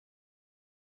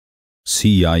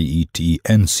CIET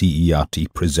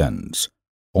NCERT presents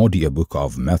Audiobook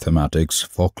of Mathematics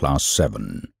for Class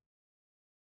 7.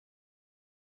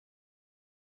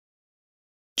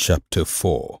 Chapter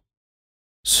 4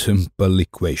 Simple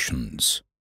Equations.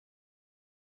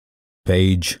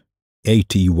 Page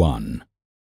 81.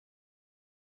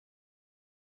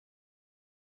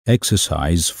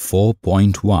 Exercise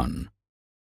 4.1.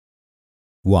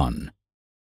 1.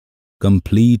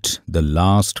 Complete the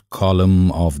last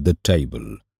column of the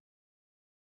table.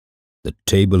 The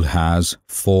table has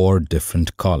 4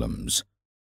 different columns: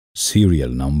 serial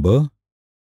number,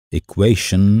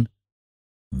 equation,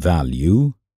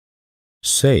 value.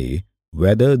 Say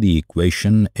whether the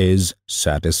equation is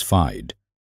satisfied,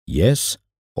 yes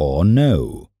or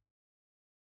no.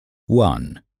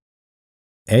 1.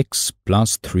 X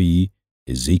plus 3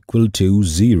 is equal to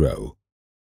 0.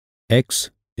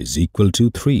 X is equal to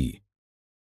 3.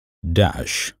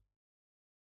 Dash.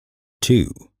 2.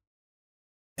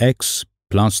 X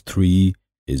plus 3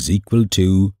 is equal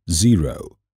to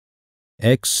 0.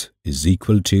 X is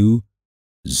equal to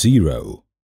 0.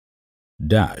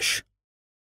 Dash.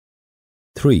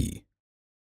 3.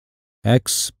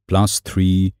 X plus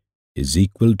 3 is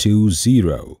equal to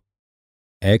 0.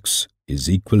 X is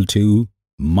equal to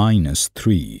minus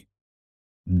 3.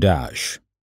 Dash.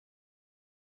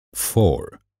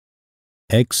 4.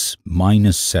 X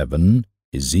minus 7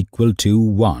 is equal to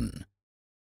 1.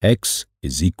 X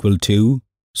is equal to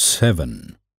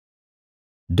 7.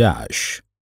 Dash.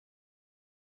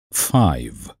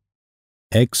 5.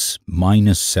 X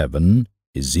minus 7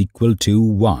 is equal to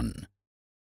 1.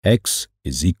 X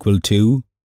is equal to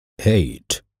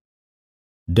 8.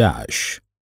 Dash.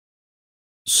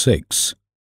 6.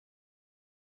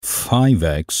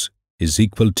 5x is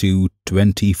equal to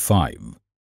 25.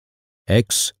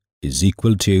 X is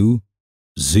equal to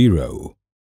 0.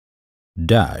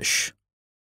 Dash.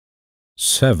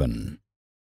 7.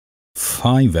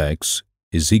 5x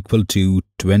is equal to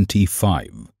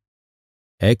 25.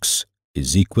 X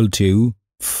is equal to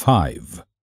 5.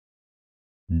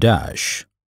 Dash.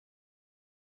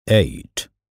 8.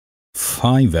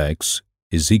 5x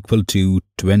is equal to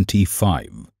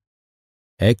 25.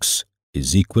 X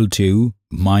is equal to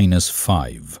minus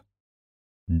 5.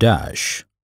 Dash.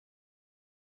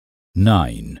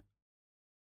 9.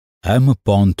 M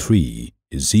upon 3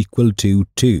 is equal to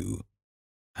 2.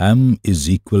 M is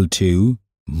equal to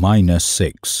minus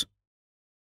 6.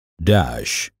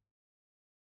 Dash.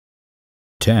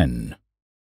 10.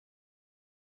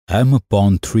 M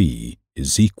upon 3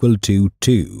 is equal to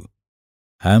 2.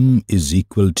 M is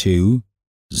equal to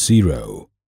 0.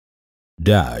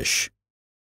 Dash.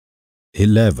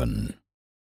 11.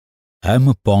 M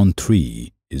upon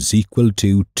 3 is equal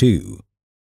to 2.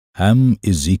 M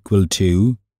is equal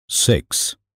to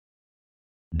 6.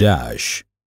 Dash.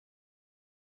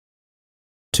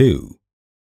 2.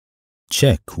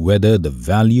 Check whether the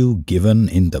value given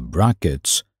in the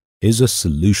brackets is a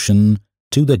solution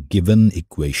to the given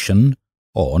equation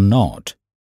or not.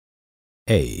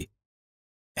 A.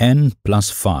 N plus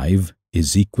 5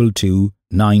 is equal to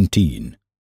 19.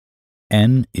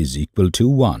 N is equal to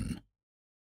 1.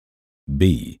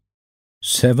 B.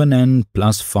 7n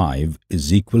plus 5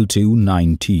 is equal to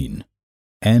 19.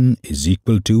 N is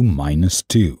equal to minus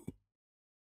 2.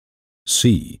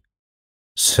 C.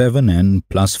 7n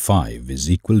plus 5 is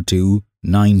equal to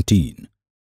 19.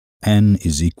 N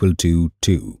is equal to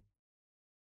 2.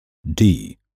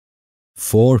 D.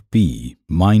 4p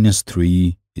minus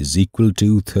 3 is equal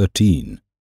to 13.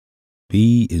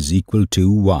 P is equal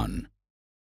to 1.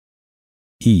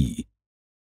 E.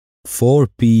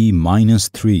 4p minus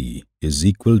 3 is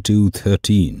equal to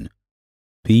 13.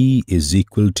 P is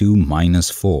equal to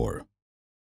minus 4.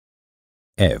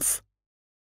 F.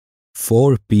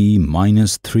 4p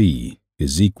minus 3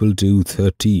 is equal to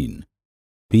 13.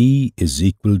 P is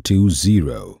equal to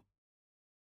 0.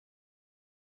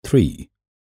 3.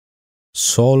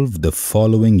 Solve the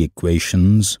following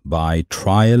equations by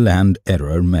trial and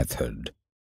error method.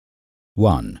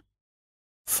 1.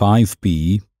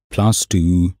 5p plus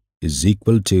 2 is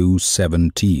equal to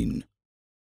 17.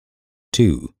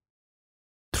 2.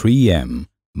 3m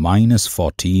minus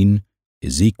 14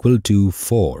 is equal to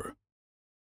 4.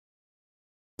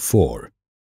 4.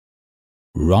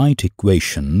 Write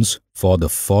equations for the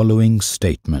following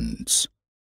statements.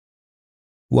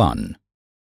 1.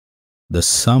 The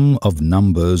sum of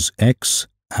numbers x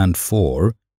and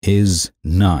 4 is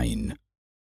 9.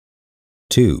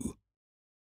 2.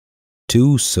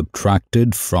 2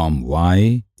 subtracted from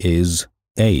y is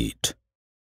 8.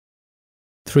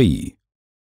 3.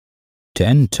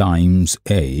 10 times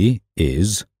a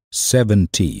is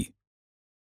 70.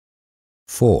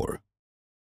 4.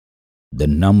 The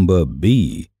number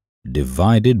b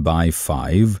divided by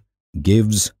 5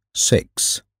 gives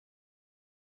 6.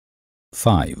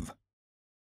 5.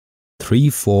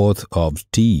 3/4 of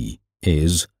t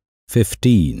is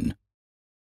 15.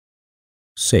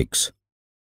 6.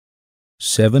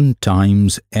 7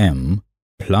 times m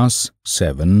plus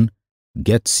 7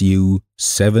 gets you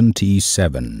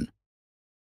 77.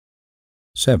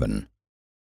 7.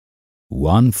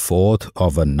 1/4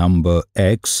 of a number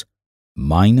x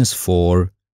minus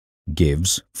 4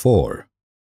 gives 4.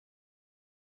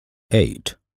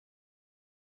 8.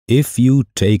 If you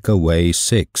take away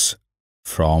 6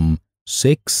 from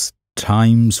 6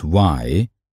 times y,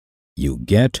 you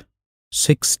get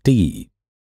 6t.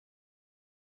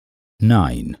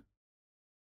 9.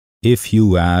 If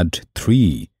you add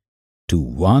 3 to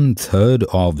 1/3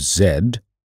 of z,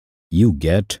 you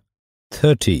get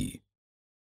 30.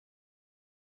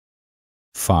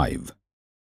 5.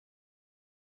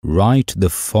 Write the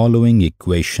following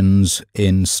equations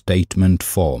in statement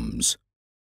forms.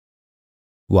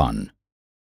 1.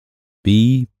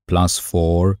 p plus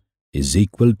 4 is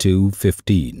equal to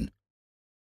 15.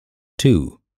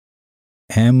 2.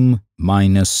 m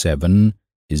minus 7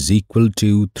 is equal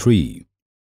to 3.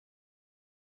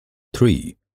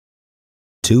 3.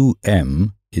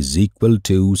 2m is equal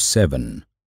to 7.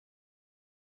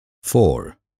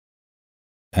 4.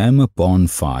 m upon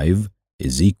 5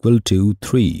 is equal to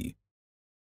 3.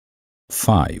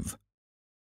 5.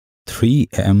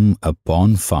 3m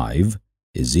upon 5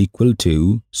 is equal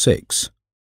to 6.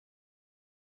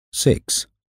 6.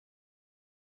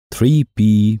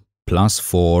 3p plus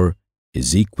 4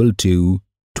 is equal to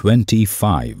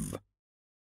 25.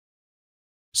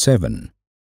 7.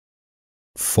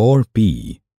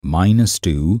 4p minus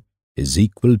 2 is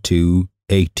equal to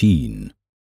 18.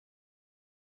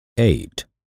 8.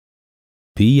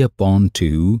 p upon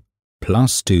 2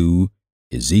 plus 2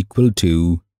 is equal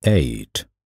to 8.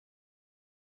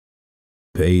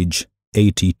 Page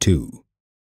 82.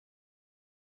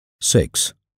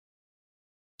 6.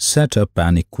 Set up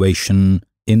an equation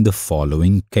in the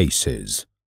following cases.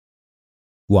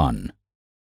 1.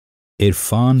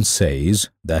 Irfan says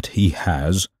that he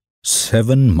has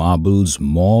 7 marbles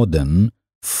more than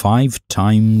 5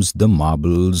 times the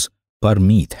marbles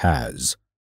Parmeet has.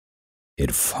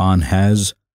 Irfan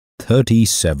has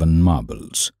 37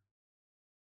 marbles.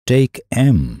 Take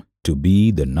m to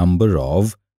be the number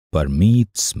of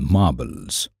Parmeet's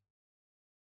marbles.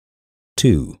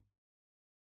 2.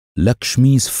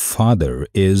 Lakshmi's father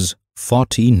is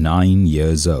 49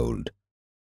 years old.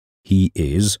 He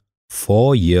is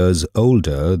 4 years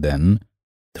older than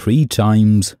 3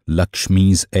 times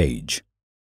Lakshmi's age.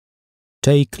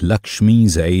 Take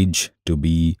Lakshmi's age to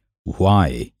be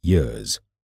y years.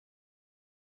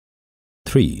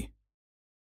 3.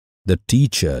 The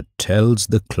teacher tells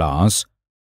the class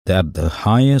that the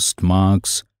highest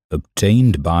marks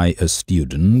obtained by a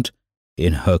student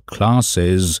in her class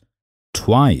is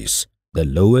twice the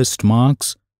lowest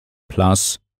marks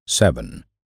plus 7.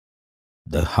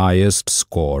 The highest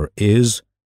score is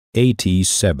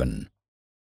 87.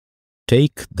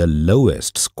 Take the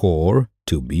lowest score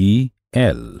to be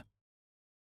L.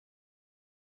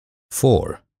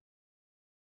 4.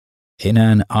 In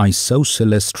an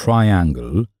isosceles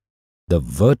triangle, the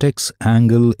vertex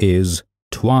angle is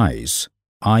twice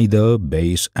either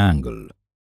base angle.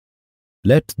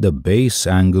 Let the base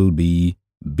angle be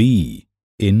b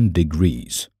in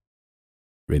degrees.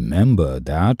 Remember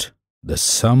that the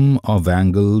sum of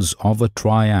angles of a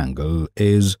triangle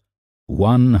is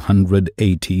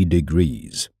 180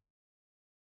 degrees.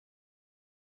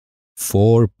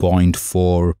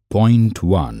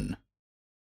 4.4.1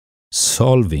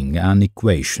 Solving an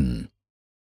equation.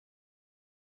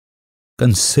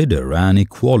 Consider an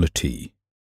equality.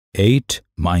 8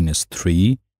 minus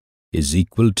 3 is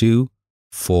equal to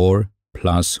 4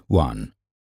 plus 1.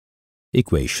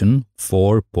 Equation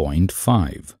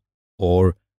 4.5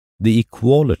 or the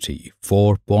equality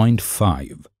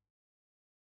 4.5.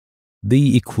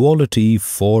 The equality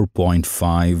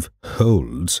 4.5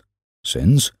 holds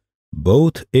since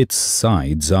both its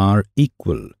sides are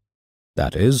equal,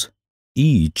 that is,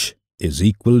 each is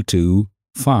equal to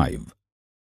 5.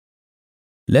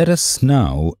 Let us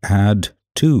now add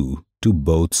 2 to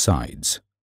both sides.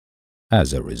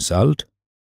 As a result,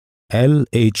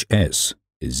 LHS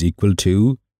is equal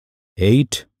to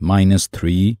 8 minus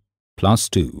 3 plus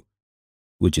 2,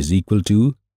 which is equal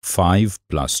to 5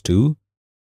 plus 2,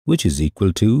 which is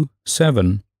equal to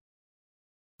 7.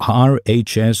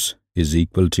 RHS is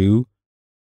equal to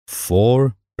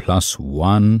 4 plus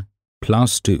 1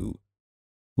 plus 2,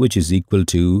 which is equal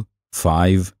to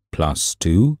 5 plus plus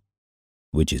 2,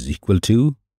 which is equal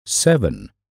to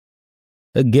 7.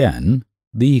 Again,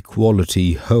 the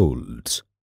equality holds.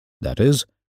 That is,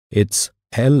 its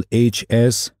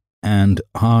LHS and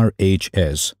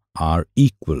RHS are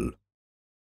equal.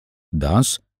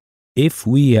 Thus, if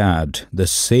we add the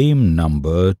same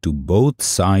number to both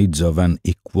sides of an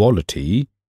equality,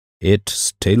 it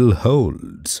still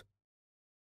holds.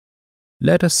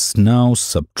 Let us now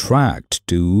subtract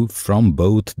 2 from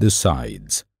both the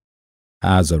sides.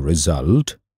 As a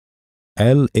result,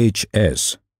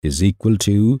 LHS is equal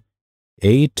to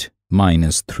 8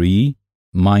 minus 3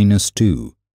 minus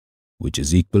 2, which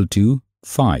is equal to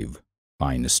 5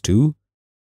 minus 2,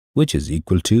 which is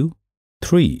equal to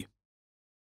 3.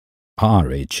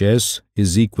 RHS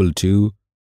is equal to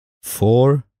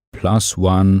 4 plus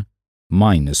 1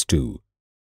 minus 2,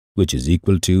 which is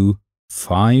equal to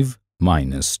 5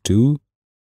 minus 2,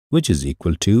 which is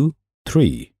equal to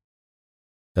 3.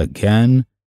 Again,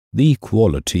 the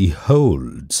equality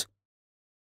holds.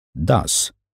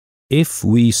 Thus, if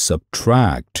we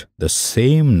subtract the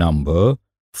same number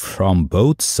from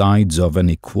both sides of an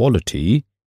equality,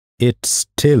 it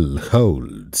still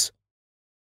holds.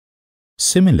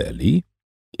 Similarly,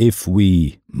 if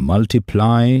we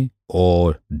multiply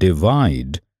or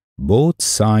divide both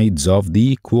sides of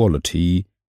the equality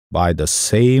by the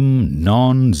same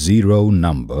non-zero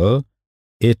number,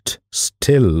 it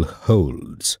still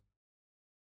holds.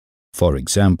 For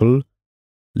example,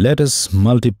 let us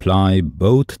multiply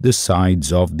both the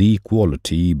sides of the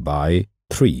equality by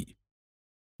 3.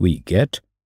 We get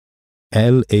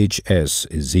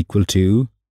LHS is equal to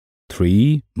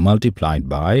 3 multiplied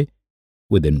by,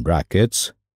 within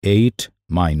brackets, 8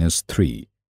 minus 3,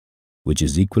 which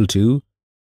is equal to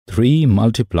 3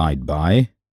 multiplied by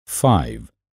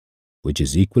 5, which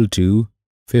is equal to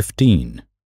 15.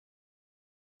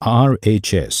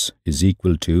 RHS is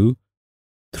equal to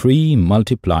 3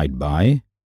 multiplied by,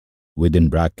 within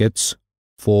brackets,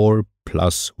 4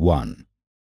 plus 1,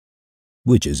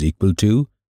 which is equal to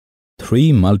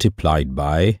 3 multiplied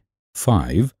by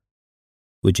 5,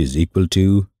 which is equal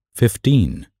to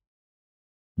 15.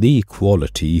 The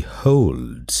equality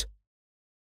holds.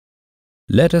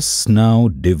 Let us now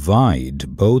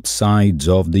divide both sides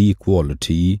of the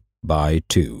equality by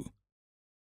 2.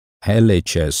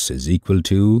 LHS is equal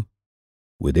to,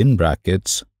 within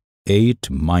brackets, 8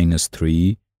 minus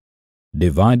 3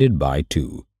 divided by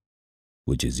 2,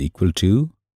 which is equal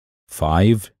to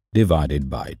 5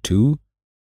 divided by 2,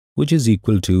 which is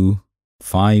equal to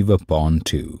 5 upon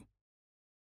 2.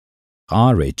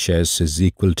 RHS is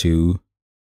equal to,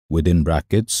 within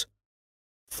brackets,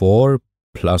 4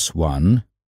 plus 1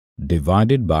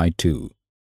 divided by 2,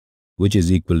 which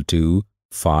is equal to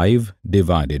 5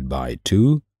 divided by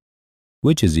 2,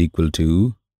 which is equal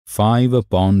to 5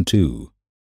 upon 2,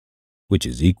 which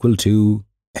is equal to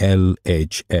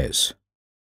LHS.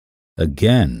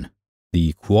 Again, the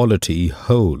equality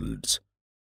holds.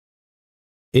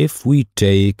 If we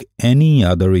take any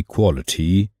other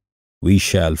equality, we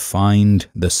shall find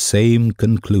the same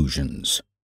conclusions.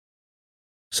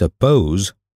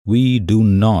 Suppose we do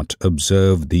not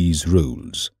observe these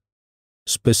rules.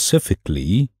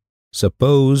 Specifically,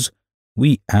 suppose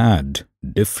we add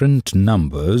different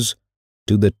numbers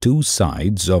to the two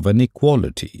sides of an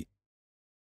equality.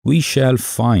 We shall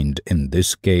find in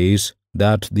this case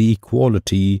that the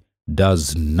equality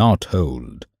does not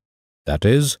hold. That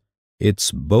is,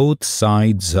 its both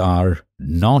sides are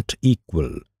not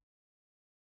equal.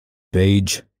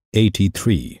 Page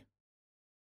 83.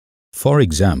 For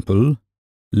example,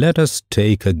 let us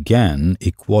take again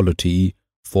equality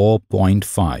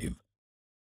 4.5.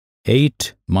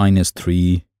 8 minus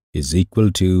 3 is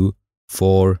equal to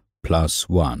 4 plus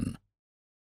 1.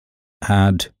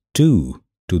 Add 2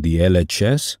 to the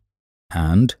LHS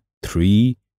and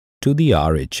 3 to the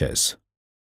RHS.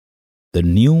 The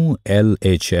new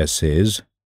LHS is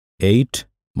 8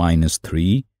 minus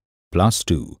 3 plus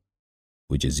 2,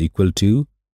 which is equal to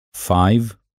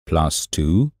 5 plus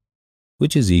 2,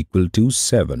 which is equal to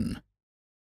 7.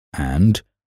 And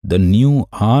the new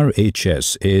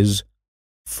RHS is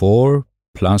 4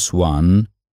 plus 1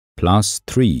 plus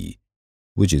 3,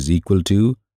 which is equal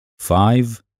to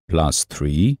 5 plus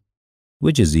 3,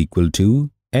 which is equal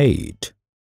to 8.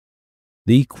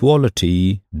 The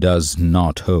equality does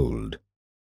not hold,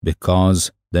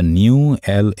 because the new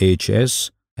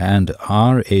LHS and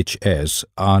RHS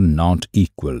are not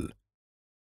equal.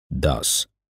 Thus,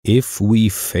 if we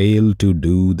fail to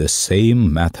do the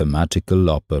same mathematical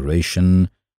operation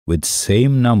with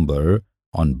same number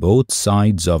on both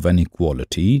sides of an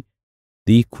equality,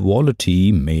 the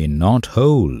equality may not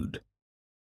hold.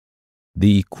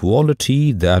 The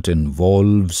quality that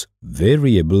involves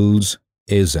variables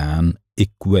is an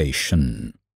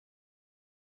equation.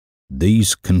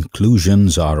 These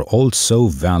conclusions are also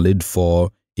valid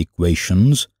for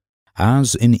equations,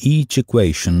 as in each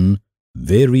equation,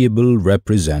 variable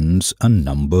represents a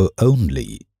number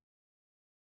only.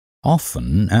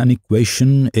 Often, an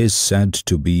equation is said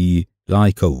to be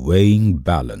like a weighing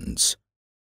balance.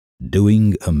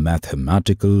 Doing a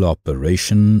mathematical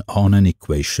operation on an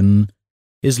equation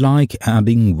is like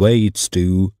adding weights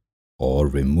to or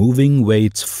removing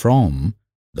weights from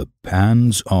the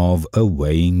pans of a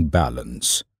weighing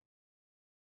balance.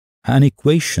 An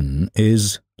equation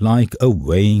is like a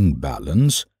weighing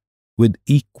balance with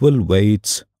equal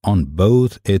weights on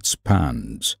both its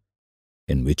pans,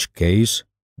 in which case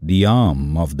the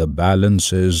arm of the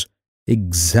balance is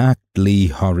exactly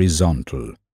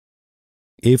horizontal.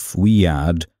 If we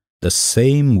add the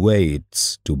same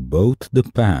weights to both the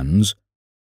pans,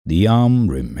 the arm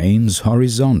remains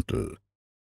horizontal.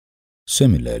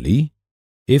 Similarly,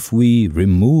 if we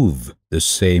remove the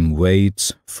same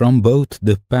weights from both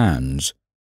the pans,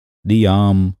 the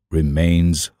arm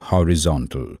remains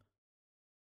horizontal.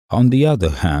 On the other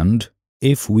hand,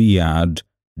 if we add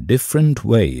different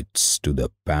weights to the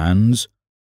pans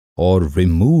or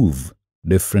remove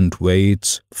different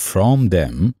weights from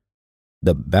them,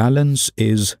 the balance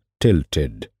is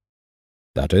tilted.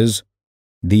 That is,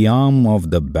 the arm of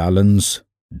the balance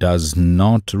does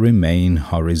not remain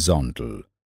horizontal.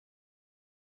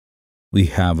 We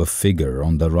have a figure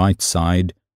on the right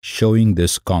side showing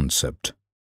this concept,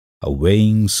 a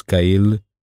weighing scale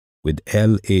with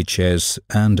LHS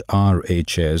and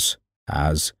RHS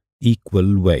as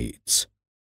equal weights.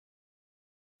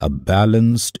 A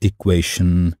balanced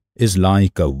equation is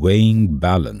like a weighing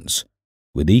balance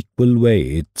with equal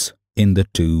weights in the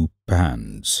two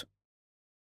pans.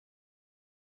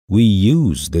 We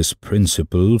use this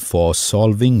principle for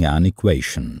solving an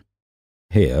equation.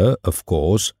 Here, of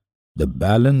course, the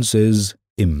balance is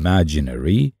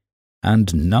imaginary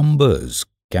and numbers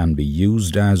can be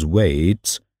used as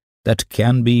weights that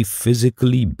can be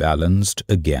physically balanced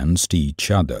against each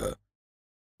other.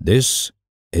 This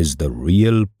is the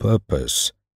real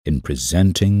purpose in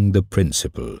presenting the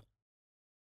principle.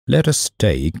 Let us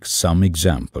take some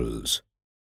examples.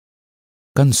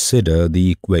 Consider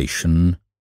the equation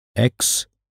x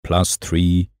plus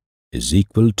 3 is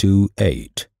equal to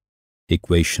 8,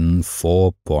 equation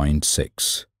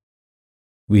 4.6.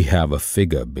 We have a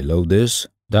figure below this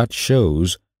that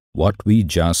shows what we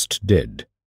just did.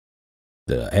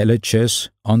 The LHS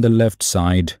on the left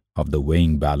side of the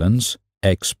weighing balance,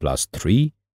 x plus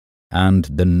 3, and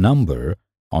the number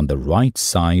on the right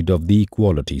side of the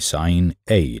equality sign,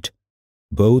 8,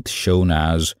 both shown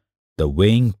as the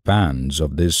weighing pans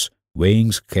of this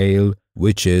weighing scale,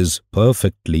 which is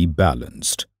perfectly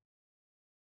balanced.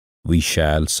 We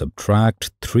shall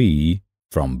subtract 3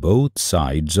 from both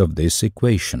sides of this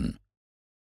equation.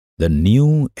 The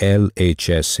new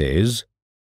LHS is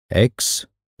x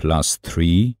plus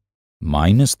 3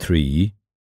 minus 3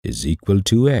 is equal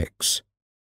to x,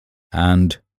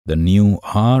 and the new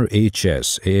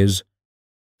RHS is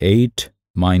 8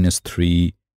 minus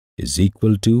 3 is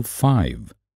equal to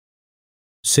 5.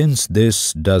 Since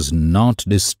this does not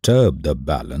disturb the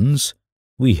balance,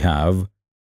 we have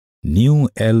new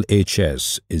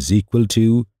LHS is equal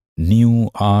to new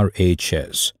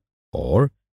RHS,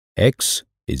 or x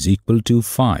is equal to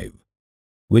 5,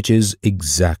 which is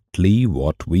exactly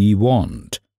what we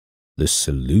want, the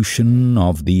solution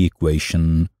of the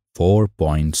equation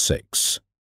 4.6.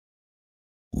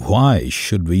 Why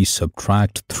should we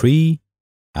subtract 3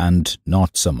 and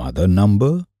not some other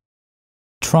number?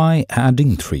 Try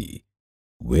adding 3.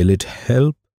 Will it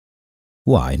help?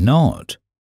 Why not?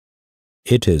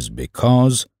 It is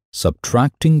because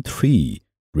subtracting 3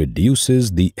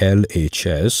 reduces the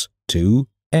LHS to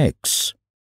x.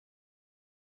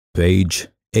 Page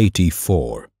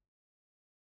 84.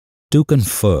 To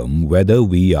confirm whether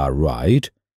we are right,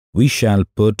 we shall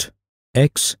put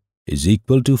x is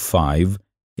equal to 5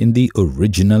 in the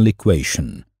original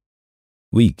equation.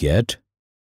 We get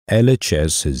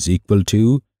LHS is equal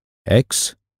to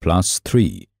x plus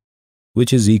 3,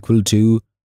 which is equal to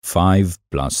 5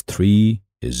 plus 3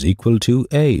 is equal to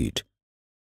 8,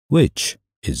 which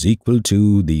is equal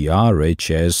to the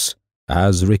RHS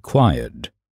as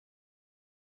required.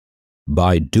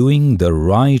 By doing the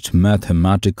right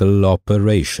mathematical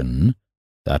operation,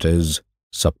 that is,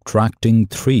 subtracting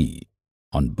 3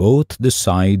 on both the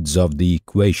sides of the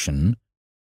equation,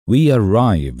 we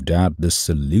arrived at the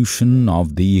solution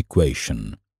of the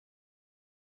equation.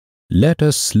 Let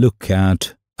us look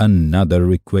at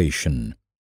another equation.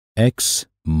 x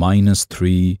minus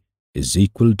 3 is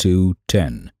equal to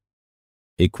 10.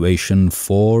 Equation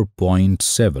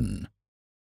 4.7.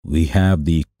 We have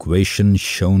the equation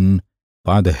shown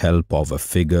by the help of a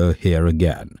figure here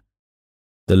again.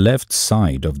 The left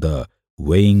side of the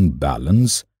weighing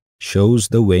balance shows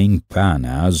the weighing pan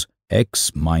as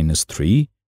x minus 3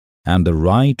 and the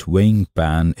right weighing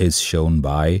pan is shown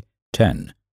by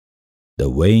 10. The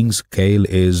weighing scale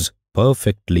is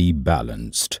perfectly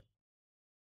balanced.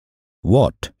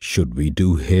 What should we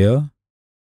do here?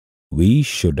 We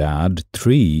should add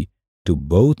 3 to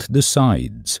both the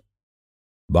sides.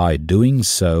 By doing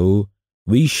so,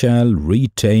 we shall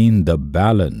retain the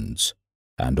balance,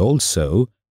 and also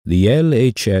the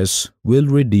LHS will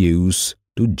reduce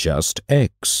to just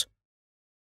x.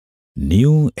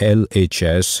 New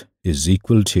LHS is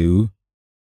equal to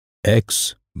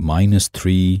x minus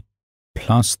 3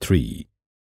 plus 3,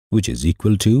 which is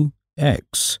equal to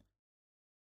x.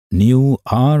 New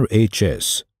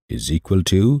RHS is equal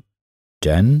to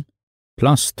 10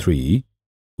 plus 3,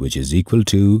 which is equal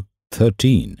to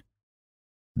 13.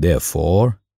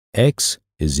 Therefore, x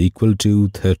is equal to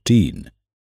 13,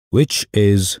 which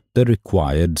is the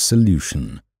required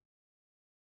solution.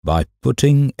 By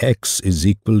putting x is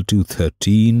equal to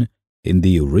 13 in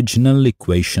the original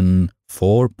equation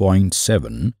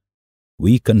 4.7,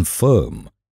 we confirm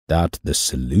that the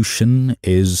solution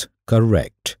is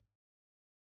correct.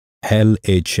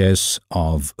 LHS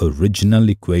of original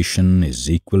equation is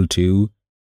equal to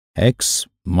x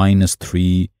minus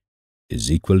 3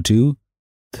 is equal to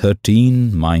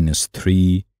 13 minus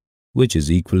 3, which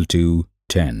is equal to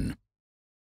 10.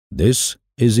 This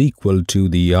is equal to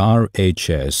the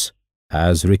RHS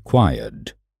as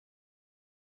required.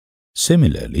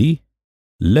 Similarly,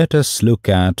 let us look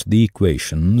at the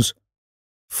equations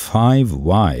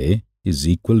 5y is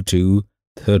equal to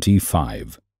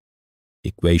 35.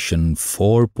 Equation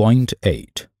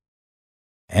 4.8.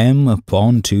 m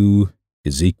upon 2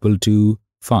 is equal to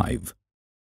 5.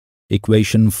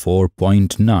 Equation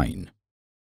 4.9.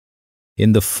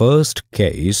 In the first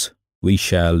case, we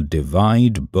shall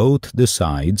divide both the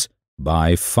sides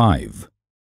by 5.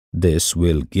 This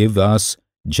will give us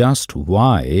just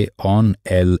y on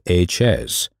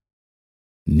LHS.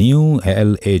 New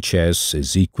LHS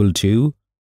is equal to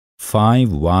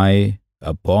 5y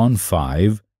upon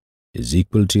 5 is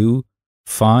equal to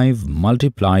 5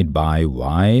 multiplied by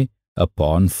y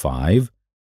upon 5,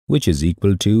 which is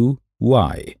equal to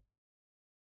y.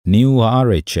 New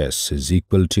RHS is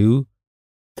equal to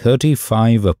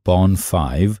 35 upon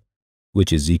 5,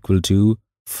 which is equal to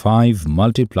 5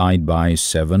 multiplied by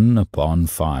 7 upon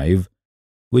 5,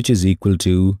 which is equal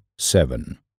to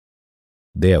 7.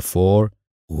 Therefore,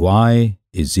 y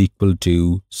is equal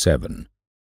to 7.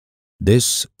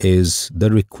 This is the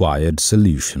required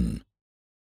solution.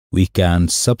 We can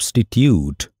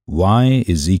substitute y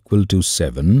is equal to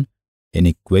 7 in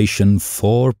equation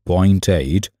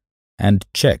 4.8 and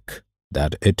check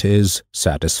that it is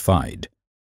satisfied.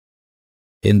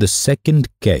 In the second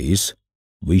case,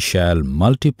 we shall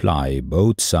multiply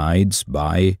both sides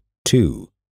by 2.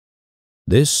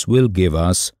 This will give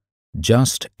us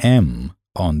just m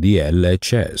on the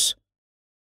LHS.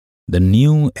 The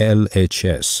new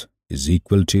LHS is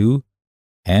equal to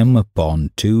m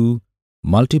upon 2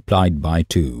 multiplied by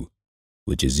 2,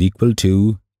 which is equal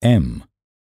to m.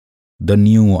 The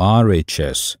new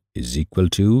RHS is equal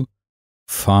to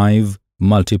 5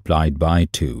 multiplied by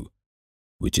 2,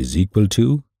 which is equal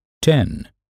to 10.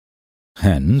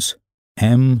 Hence,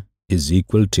 m is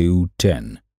equal to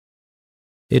 10.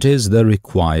 It is the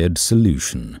required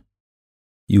solution.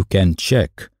 You can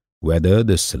check whether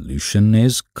the solution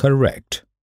is correct.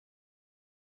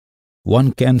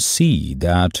 One can see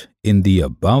that in the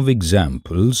above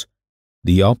examples,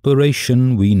 the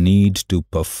operation we need to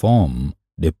perform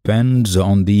depends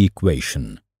on the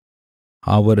equation.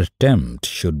 Our attempt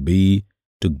should be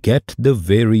to get the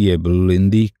variable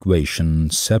in the equation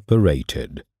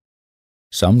separated.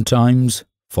 Sometimes,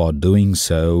 for doing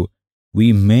so,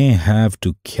 we may have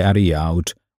to carry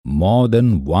out more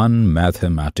than one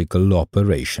mathematical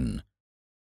operation.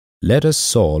 Let us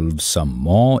solve some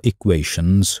more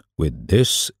equations with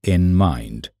this in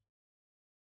mind.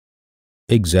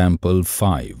 Example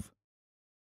 5.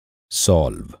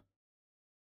 Solve.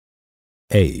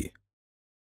 A.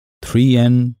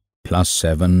 3n plus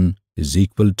 7 is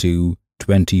equal to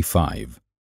 25.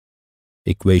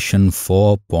 Equation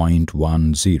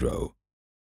 4.10.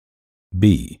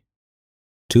 B.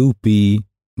 2p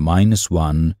minus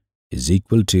 1 is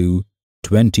equal to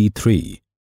 23.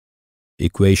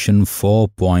 Equation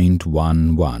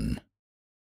 4.11.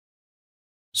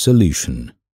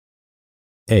 Solution.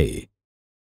 A.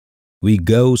 we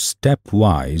go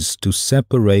stepwise to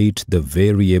separate the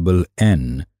variable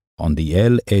n on the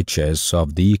LHS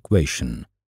of the equation.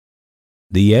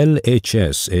 The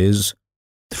LHS is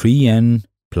 3n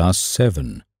plus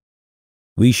 7.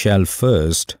 We shall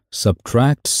first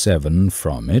subtract 7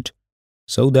 from it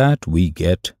so that we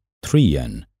get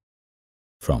 3n.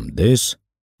 From this,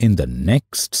 in the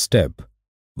next step,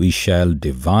 we shall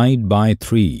divide by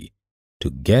 3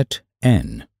 to get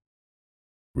n.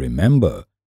 Remember,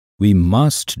 we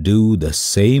must do the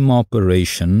same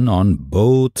operation on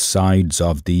both sides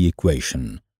of the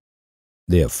equation.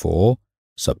 Therefore,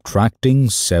 subtracting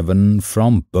 7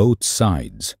 from both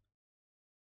sides,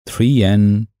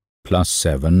 3n plus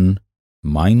 7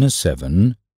 minus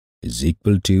 7 is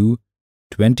equal to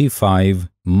 25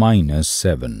 minus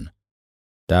 7.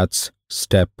 That's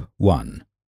step 1.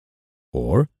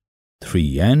 Or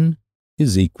 3n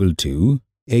is equal to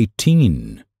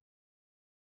 18.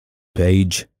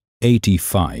 Page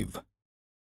 85.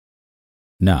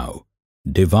 Now,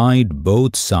 divide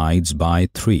both sides by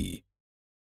 3.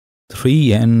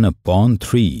 3n upon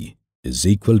 3 is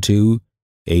equal to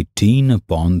 18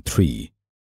 upon 3.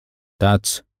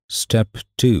 That's step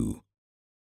 2.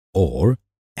 Or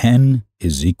n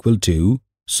is equal to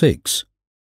 6,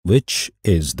 which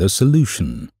is the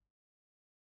solution.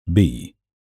 B.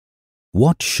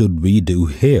 What should we do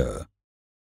here?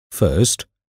 First,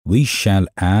 we shall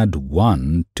add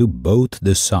 1 to both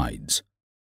the sides.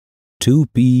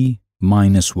 2p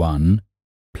minus 1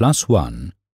 plus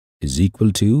 1 is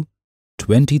equal to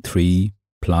 23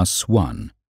 plus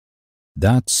 1.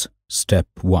 That's step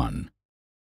 1.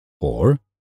 Or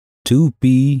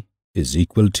 2p is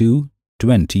equal to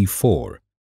 24.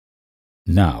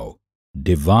 Now,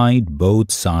 divide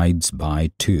both sides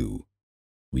by 2.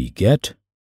 We get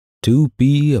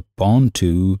 2p upon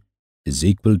 2 is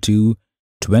equal to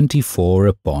 24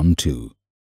 upon 2.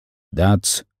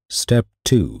 That's step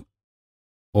 2.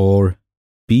 Or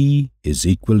p is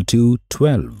equal to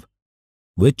 12,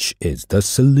 which is the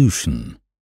solution.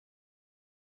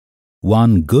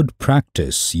 One good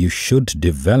practice you should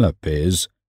develop is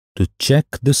to check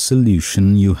the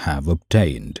solution you have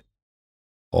obtained.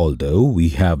 Although we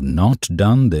have not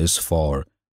done this for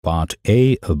Part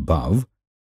A above,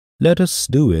 let us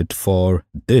do it for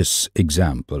this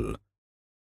example.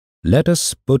 Let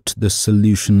us put the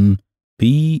solution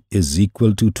p is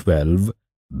equal to 12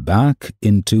 back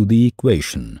into the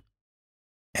equation.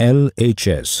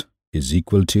 LHS is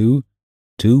equal to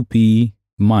 2p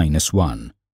minus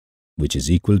 1, which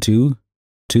is equal to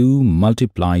 2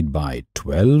 multiplied by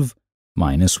 12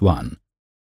 minus 1,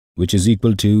 which is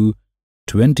equal to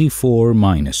 24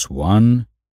 minus 1,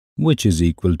 which is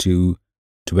equal to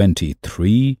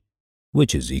 23,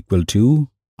 which is equal to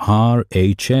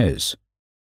RHS.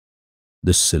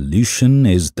 The solution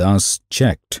is thus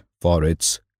checked for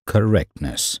its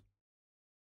correctness.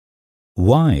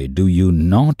 Why do you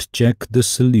not check the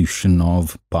solution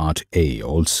of Part A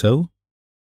also?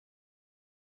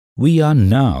 We are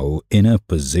now in a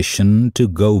position to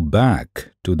go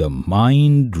back to the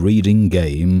mind-reading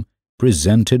game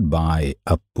presented by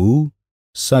Appu,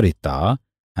 Sarita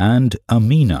and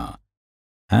Amina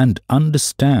and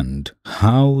understand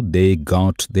how they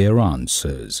got their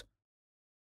answers.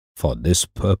 For this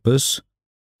purpose,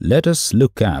 let us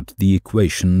look at the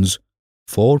equations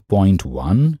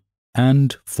 4.1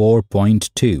 and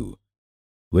 4.2,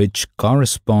 which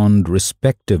correspond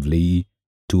respectively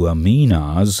to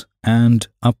Amina's and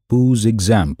Appu's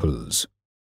examples.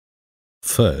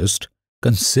 First,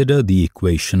 consider the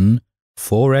equation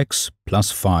 4x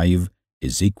plus 5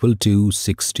 is equal to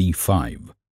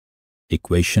 65.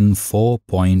 Equation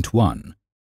 4.1.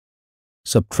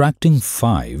 Subtracting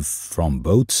 5 from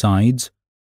both sides,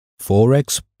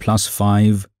 4x plus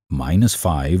 5 minus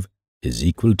 5 is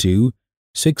equal to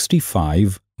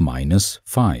 65 minus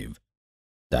 5.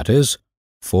 That is,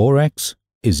 4x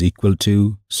is equal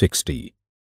to 60.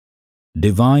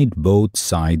 Divide both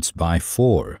sides by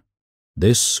 4.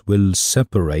 This will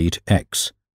separate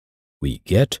x. We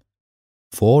get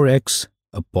 4x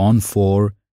upon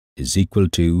 4 is equal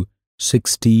to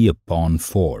 60 upon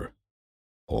 4.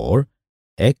 Or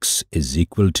x is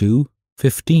equal to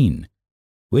 15,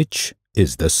 which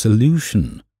is the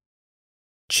solution.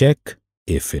 Check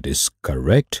if it is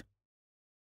correct.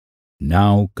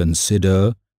 Now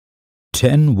consider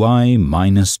 10y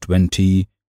minus 20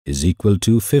 is equal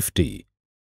to 50.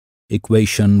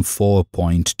 Equation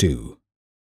 4.2.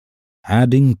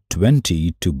 Adding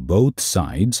 20 to both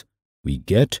sides, we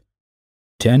get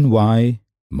 10y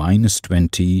minus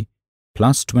 20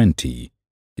 plus 20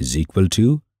 is equal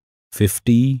to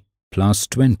 50 plus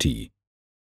 20,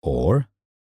 or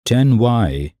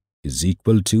 10y is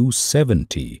equal to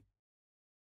 70.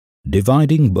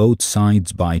 Dividing both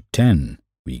sides by 10,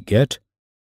 we get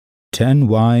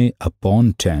 10y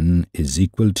upon 10 is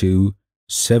equal to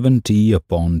 70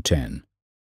 upon 10,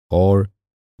 or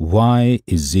y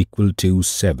is equal to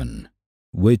 7,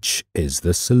 which is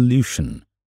the solution.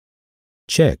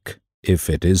 Check if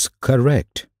it is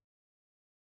correct.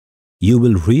 You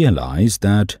will realize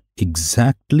that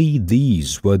exactly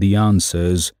these were the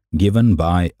answers given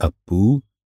by Appu,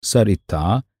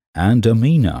 Sarita and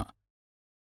Amina.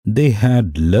 They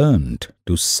had learned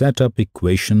to set up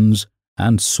equations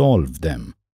and solve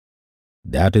them.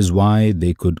 That is why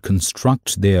they could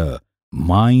construct their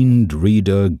mind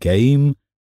reader game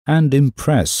and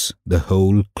impress the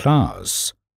whole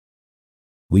class.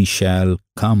 We shall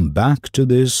come back to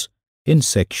this in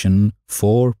section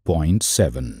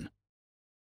 4.7.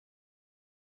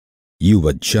 You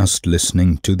were just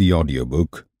listening to the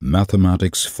audiobook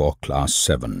Mathematics for Class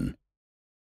 7.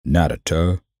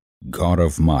 Narrator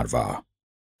Gaurav Marva.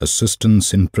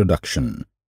 Assistance in production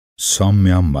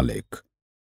Soumya Malik.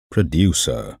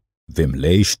 Producer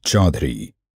Vimlesh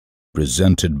Chaudhary.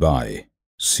 Presented by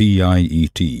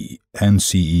CIET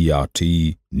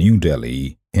NCERT, New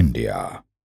Delhi, India.